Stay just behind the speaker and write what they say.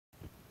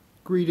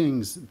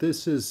Greetings,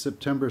 this is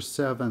September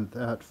 7th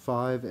at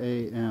 5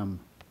 a.m.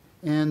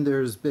 and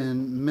there's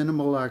been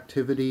minimal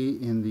activity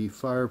in the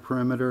fire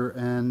perimeter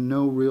and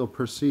no real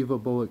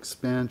perceivable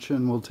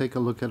expansion. We'll take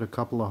a look at a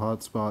couple of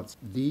hotspots.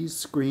 These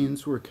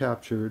screens were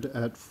captured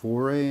at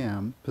 4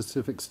 a.m.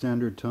 Pacific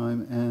Standard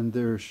Time and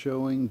they're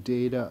showing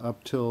data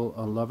up till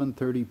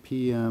 11:30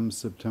 p.m.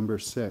 September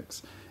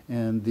 6th,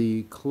 and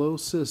the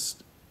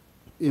closest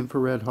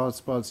infrared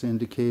hotspots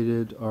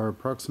indicated are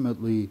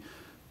approximately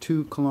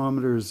 2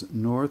 kilometers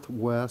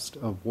northwest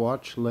of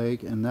Watch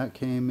Lake, and that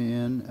came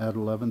in at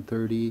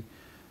 11:30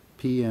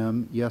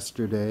 p.m.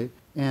 yesterday.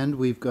 And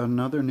we've got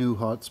another new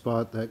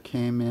hotspot that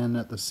came in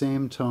at the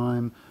same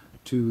time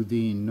to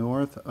the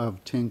north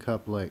of Tin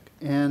Cup Lake.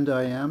 And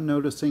I am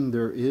noticing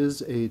there is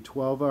a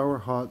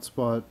 12-hour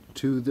hotspot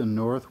to the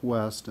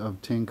northwest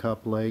of Tin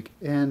Cup Lake,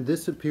 and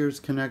this appears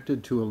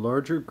connected to a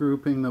larger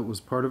grouping that was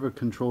part of a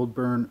controlled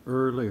burn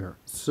earlier.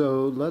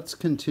 So let's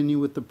continue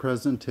with the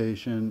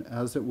presentation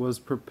as it was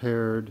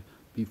prepared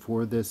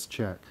before this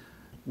check.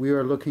 We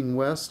are looking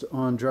west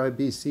on Dry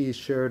BC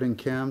Sheridan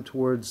Cam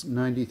towards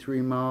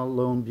 93 Mile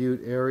Lone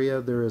Butte area.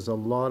 There is a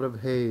lot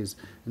of haze,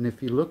 and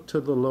if you look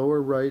to the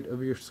lower right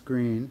of your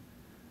screen,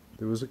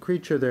 there was a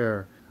creature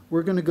there.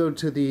 We're going to go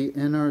to the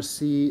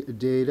NRC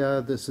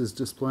data. This is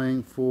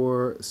displaying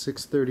for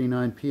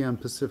 6:39 p.m.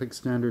 Pacific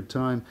Standard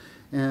Time,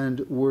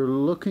 and we're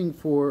looking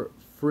for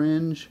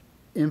fringe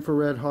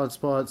infrared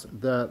hotspots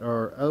that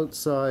are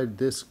outside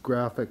this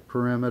graphic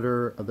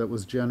perimeter that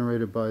was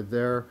generated by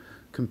their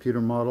computer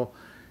model.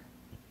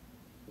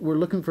 We're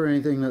looking for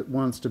anything that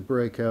wants to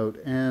break out,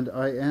 and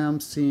I am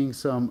seeing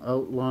some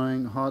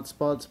outlying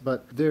hotspots,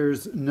 but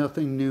there's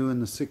nothing new in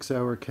the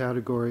 6-hour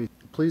category.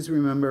 Please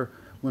remember,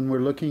 when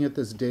we're looking at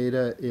this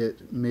data,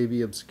 it may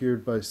be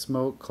obscured by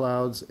smoke,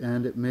 clouds,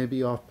 and it may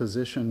be off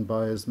position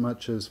by as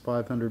much as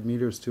 500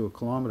 meters to a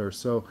kilometer.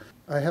 So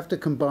I have to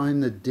combine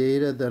the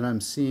data that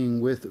I'm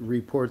seeing with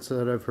reports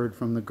that I've heard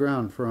from the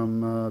ground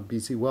from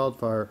BC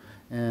Wildfire,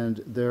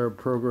 and their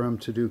program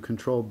to do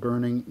controlled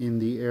burning in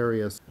the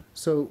areas.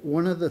 So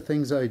one of the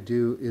things I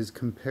do is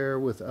compare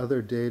with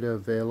other data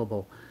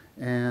available,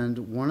 and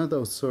one of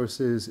those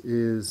sources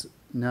is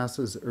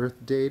NASA's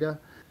Earth data.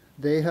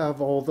 They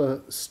have all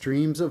the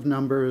streams of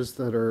numbers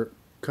that are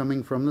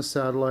coming from the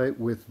satellite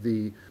with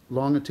the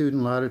longitude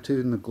and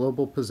latitude and the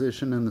global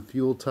position and the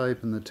fuel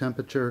type and the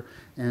temperature,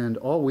 and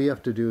all we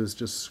have to do is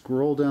just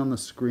scroll down the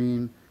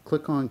screen,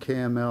 click on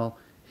KML,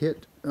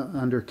 hit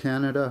under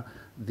Canada,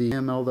 the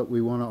KML that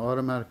we want to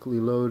automatically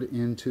load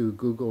into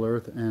Google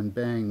Earth, and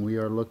bang, we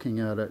are looking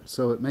at it.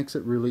 So it makes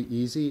it really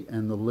easy,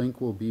 and the link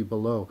will be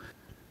below.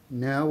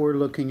 Now we're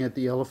looking at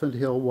the Elephant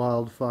Hill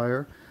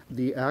wildfire.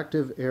 The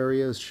active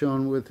areas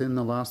shown within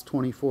the last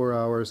 24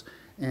 hours,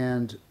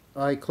 and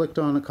I clicked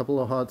on a couple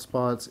of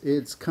hotspots.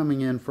 It's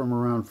coming in from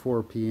around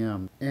 4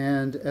 p.m.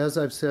 And as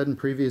I've said in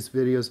previous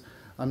videos,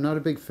 I'm not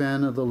a big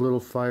fan of the little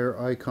fire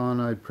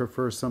icon. I'd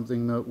prefer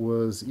something that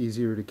was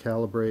easier to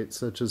calibrate,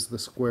 such as the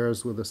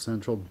squares with a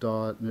central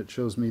dot, and it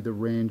shows me the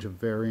range of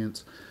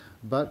variants.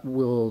 But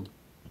we'll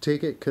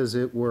take it because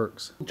it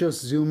works.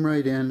 Just zoom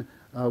right in.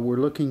 We're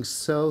looking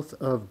south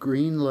of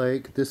Green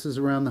Lake. This is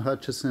around the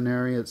Hutchison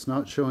area. It's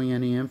not showing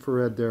any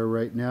infrared there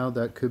right now.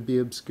 That could be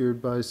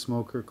obscured by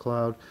smoke or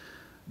cloud.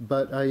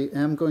 But I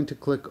am going to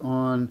click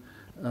on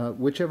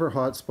whichever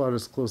hotspot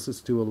is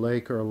closest to a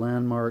lake or a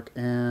landmark,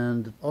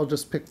 and I'll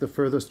just pick the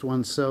furthest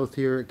one south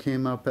here. It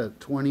came up at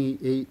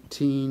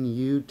 2018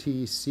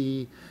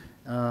 UTC.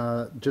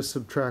 Just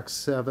subtract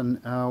 7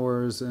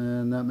 hours,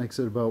 and that makes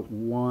it about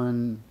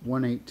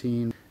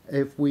 1:18.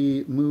 If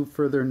we move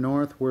further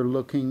north, we're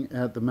looking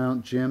at the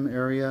Mount Jim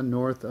area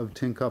north of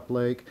Tin Cup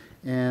Lake,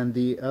 and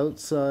the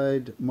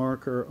outside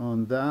marker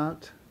on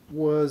that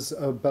was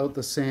about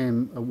the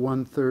same,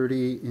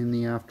 1:30 in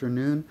the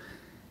afternoon,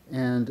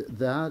 and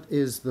that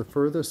is the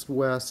furthest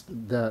west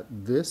that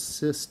this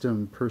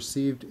system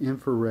perceived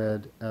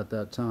infrared at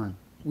that time.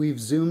 We've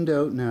zoomed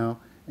out now,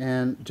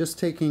 and just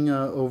taking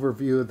an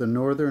overview of the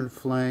northern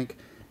flank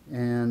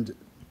and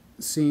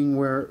seeing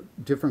where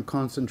different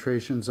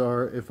concentrations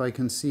are. If I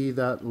can see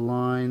that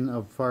line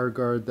of fire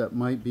guard that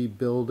might be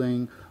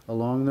building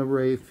along the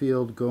Ray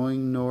Field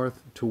going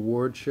north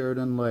toward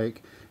Sheridan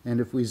Lake, and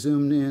if we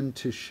zoomed in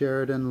to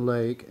Sheridan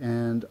Lake,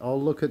 and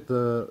I'll look at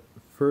the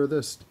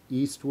furthest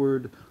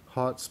eastward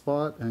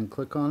hotspot and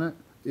click on it.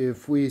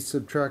 If we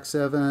subtract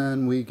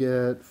 7, we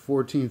get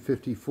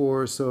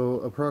 14:54,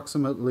 so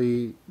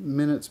approximately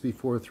minutes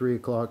before 3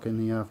 o'clock in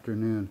the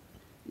afternoon.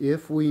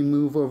 If we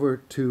move over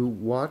to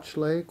Watch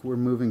Lake, we're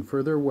moving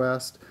further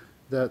west.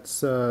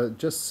 That's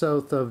just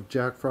south of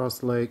Jack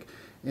Frost Lake.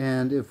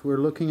 And if we're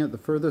looking at the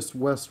furthest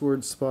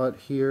westward spot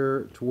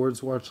here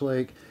towards Watch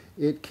Lake,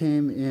 it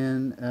came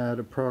in at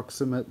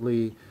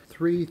approximately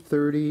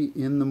 3:30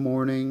 in the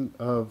morning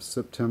of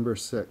September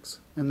 6th.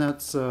 And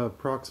that's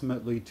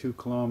approximately 2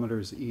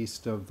 kilometers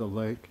east of the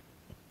lake.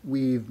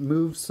 We've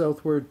moved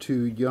southward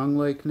to Young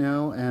Lake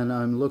now, and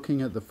I'm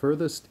looking at the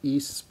furthest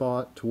east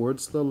spot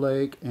towards the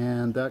lake,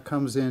 and that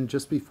comes in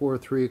just before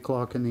 3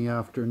 o'clock in the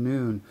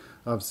afternoon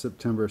of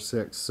September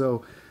 6th.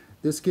 So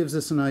This gives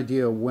us an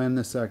idea of when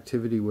this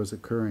activity was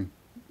occurring.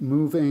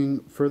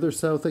 Moving further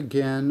south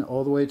again,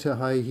 all the way to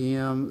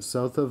Hyheim,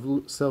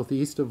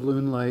 southeast of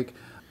Loon Lake.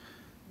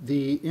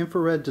 The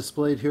infrared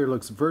displayed here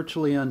looks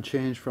virtually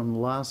unchanged from the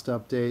last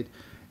update,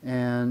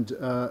 and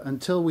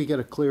until we get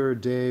a clearer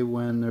day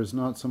when there's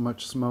not so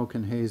much smoke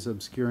and haze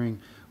obscuring,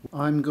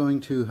 I'm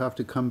going to have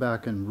to come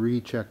back and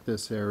recheck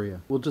this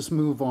area. We'll just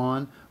move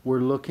on.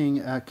 We're looking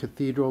at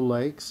Cathedral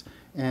Lakes,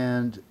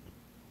 and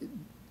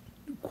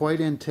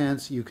quite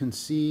intense. You can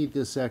see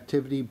this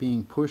activity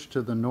being pushed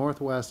to the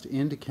northwest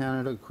into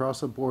Canada across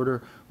the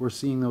border. We're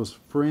seeing those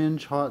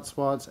fringe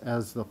hotspots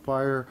as the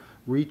fire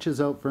reaches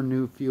out for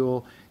new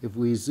fuel. If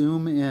we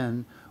zoom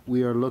in,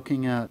 we are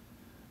looking at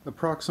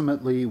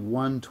approximately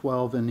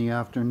 1:12 in the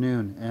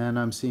afternoon, and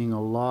I'm seeing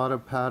a lot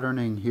of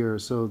patterning here,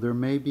 so there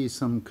may be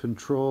some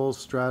control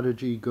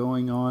strategy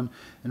going on,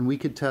 and we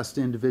could test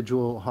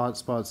individual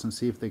hotspots and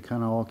see if they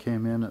kind of all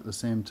came in at the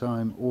same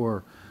time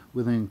or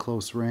within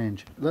close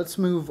range. Let's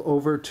move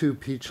over to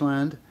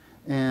Peachland,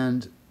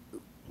 and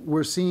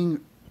we're seeing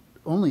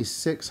only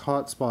 6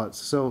 hotspots,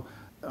 so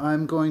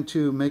I'm going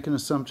to make an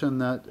assumption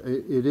that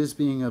it is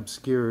being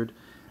obscured.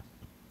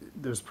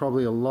 There's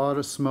probably a lot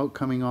of smoke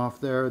coming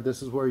off there.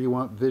 This is where you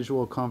want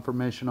visual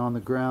confirmation on the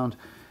ground.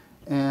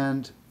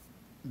 And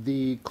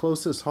the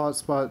closest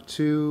hotspot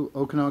to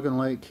Okanagan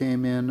Lake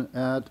came in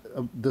at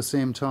the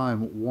same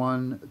time,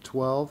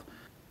 1:12.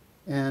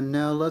 And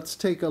now let's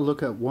take a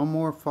look at one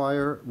more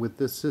fire with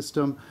this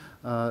system.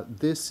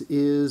 This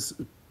is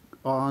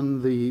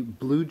on the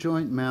Blue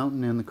Joint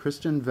Mountain in the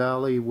Christian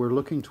Valley. We're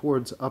looking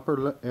towards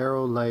Upper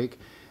Arrow Lake,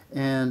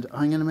 and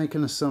I'm going to make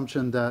an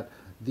assumption that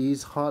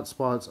these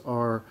hotspots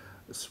are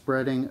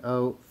spreading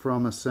out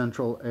from a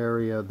central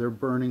area. They're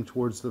burning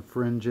towards the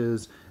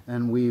fringes,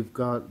 and we've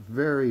got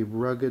very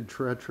rugged,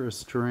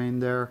 treacherous terrain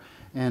there.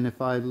 And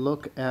if I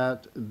look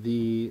at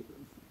the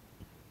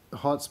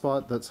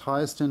hotspot that's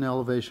highest in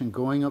elevation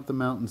going up the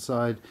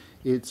mountainside,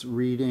 it's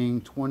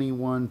reading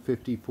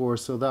 2154,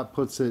 so that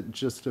puts it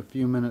just a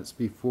few minutes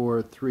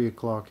before 3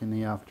 o'clock in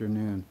the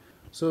afternoon.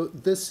 So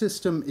this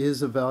system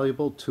is a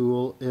valuable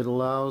tool. It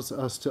allows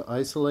us to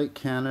isolate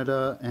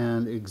Canada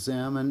and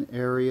examine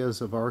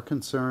areas of our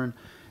concern,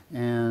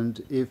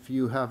 and if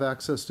you have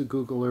access to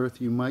Google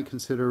Earth, you might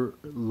consider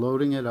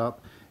loading it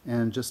up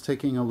and just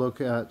taking a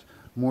look at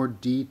more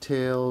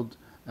detailed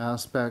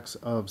aspects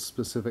of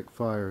specific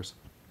fires.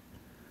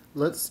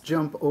 Let's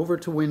jump over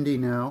to Windy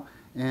now,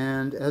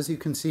 and as you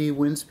can see,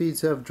 wind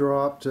speeds have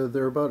dropped.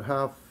 They're about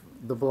half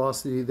the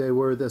velocity they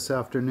were this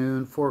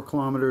afternoon, 4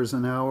 kilometers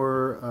an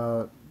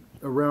hour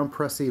around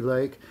Pressy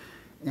Lake,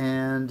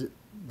 and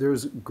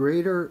there's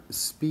greater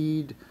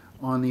speed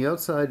on the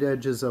outside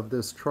edges of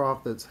this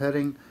trough that's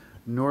heading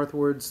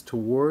northwards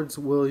towards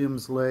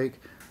Williams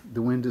Lake.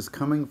 The wind is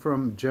coming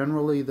from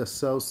generally the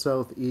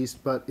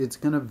south-southeast, but it's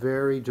going to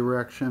vary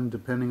direction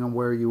depending on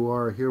where you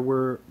are. Here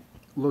we're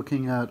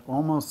looking at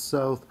almost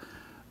south,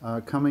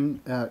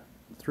 coming at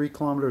 3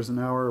 kilometers an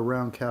hour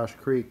around Cache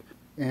Creek.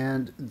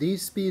 And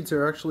these speeds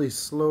are actually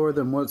slower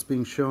than what's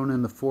being shown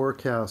in the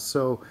forecast.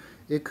 So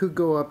it could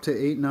go up to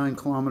 8-9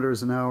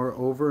 kilometers an hour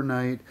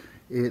overnight.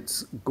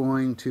 It's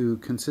going to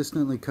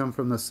consistently come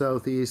from the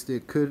southeast.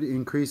 It could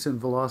increase in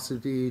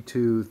velocity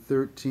to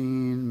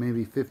 13,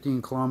 maybe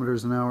 15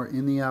 kilometers an hour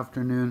in the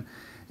afternoon.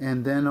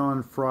 And then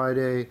on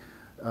Friday,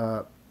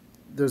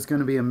 there's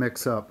going to be a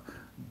mix-up.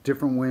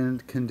 Different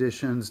wind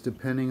conditions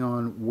depending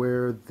on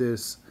where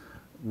this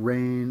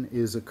rain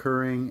is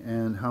occurring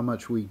and how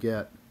much we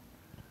get.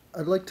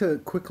 I'd like to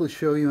quickly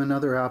show you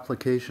another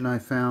application I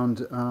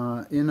found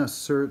in a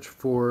search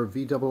for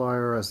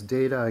VIIRS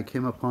data. I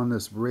came upon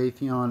this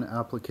Raytheon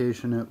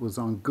application. It was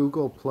on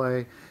Google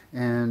Play,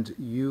 and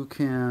you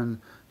can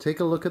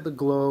take a look at the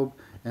globe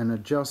and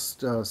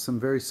adjust some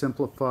very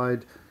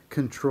simplified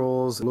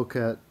controls. Look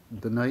at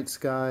the night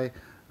sky,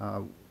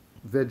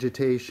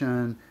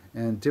 vegetation,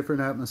 and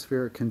different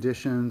atmospheric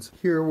conditions.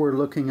 Here we're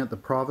looking at the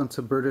province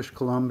of British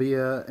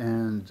Columbia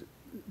and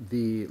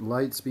the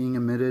lights being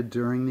emitted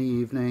during the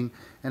evening,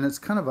 and it's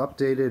kind of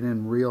updated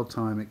in real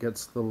time. It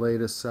gets the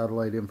latest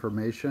satellite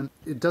information.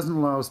 It doesn't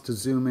allow us to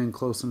zoom in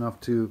close enough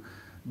to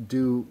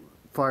do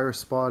fire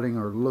spotting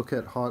or look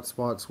at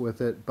hotspots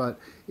with it, but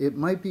it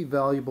might be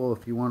valuable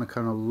if you want to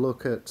kind of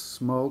look at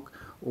smoke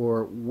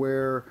or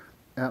where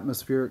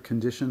atmospheric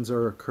conditions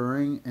are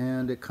occurring,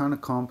 and it kind of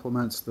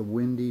complements the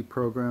Windy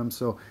program,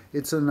 so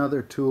it's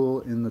another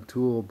tool in the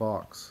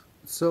toolbox.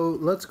 So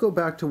let's go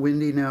back to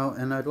Windy now,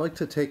 and I'd like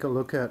to take a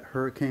look at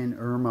Hurricane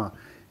Irma.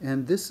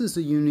 And this is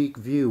a unique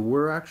view.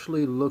 We're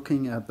actually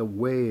looking at the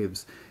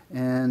waves,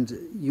 and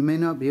you may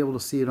not be able to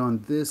see it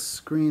on this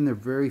screen. They're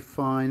very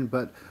fine,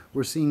 but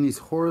we're seeing these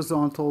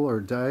horizontal or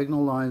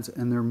diagonal lines,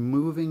 and they're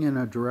moving in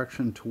a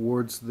direction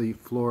towards the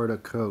Florida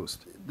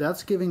coast.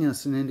 That's giving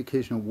us an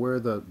indication of where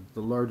the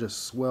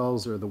largest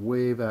swells or the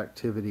wave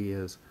activity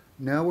is.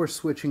 Now we're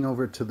switching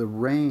over to the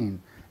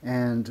rain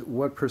and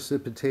what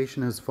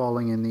precipitation is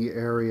falling in the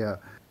area.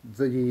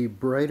 The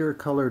brighter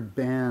colored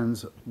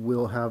bands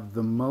will have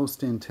the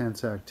most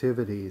intense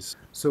activities.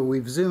 So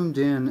we've zoomed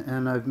in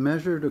and I've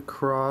measured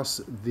across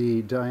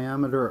the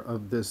diameter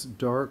of this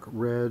dark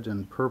red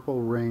and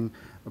purple ring.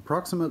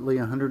 Approximately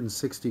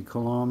 160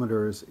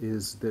 kilometers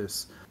is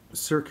this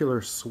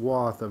circular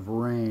swath of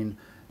rain.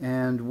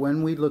 And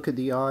when we look at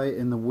the eye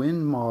in the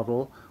wind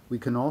model, we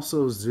can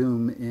also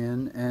zoom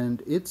in,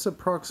 and it's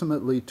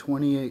approximately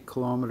 28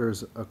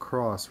 kilometers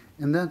across.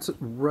 And that's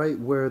right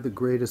where the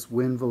greatest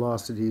wind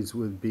velocities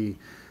would be.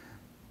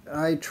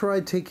 I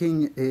tried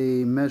taking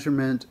a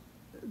measurement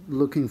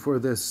looking for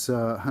this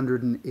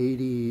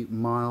 180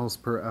 miles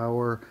per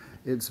hour.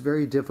 It's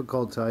very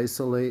difficult to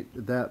isolate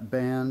that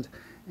band,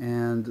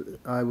 and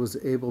I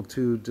was able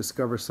to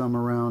discover some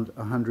around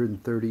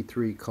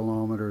 133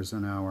 kilometers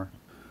an hour.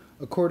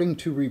 According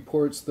to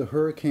reports, the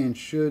hurricane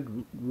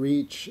should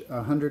reach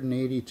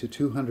 180 to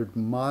 200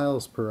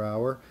 miles per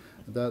hour.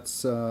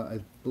 That's,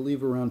 I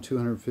believe, around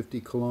 250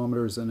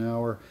 kilometers an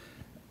hour.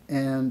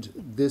 And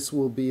this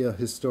will be a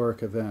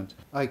historic event.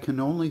 I can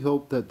only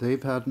hope that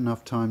they've had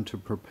enough time to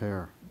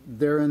prepare.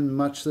 They're in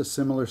much the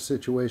similar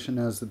situation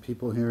as the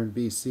people here in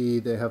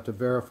BC. They have to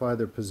verify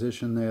their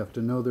position, they have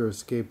to know their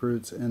escape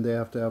routes, and they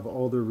have to have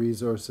all their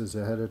resources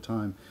ahead of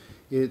time.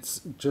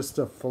 It's just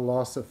a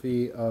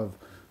philosophy of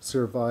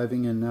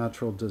surviving in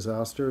natural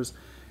disasters,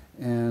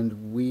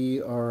 and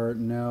we are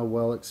now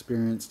well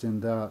experienced in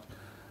that.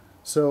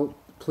 So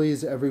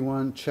please,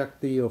 everyone,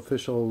 check the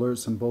official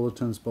alerts and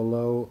bulletins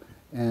below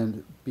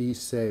and be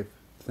safe.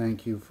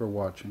 Thank you for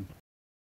watching.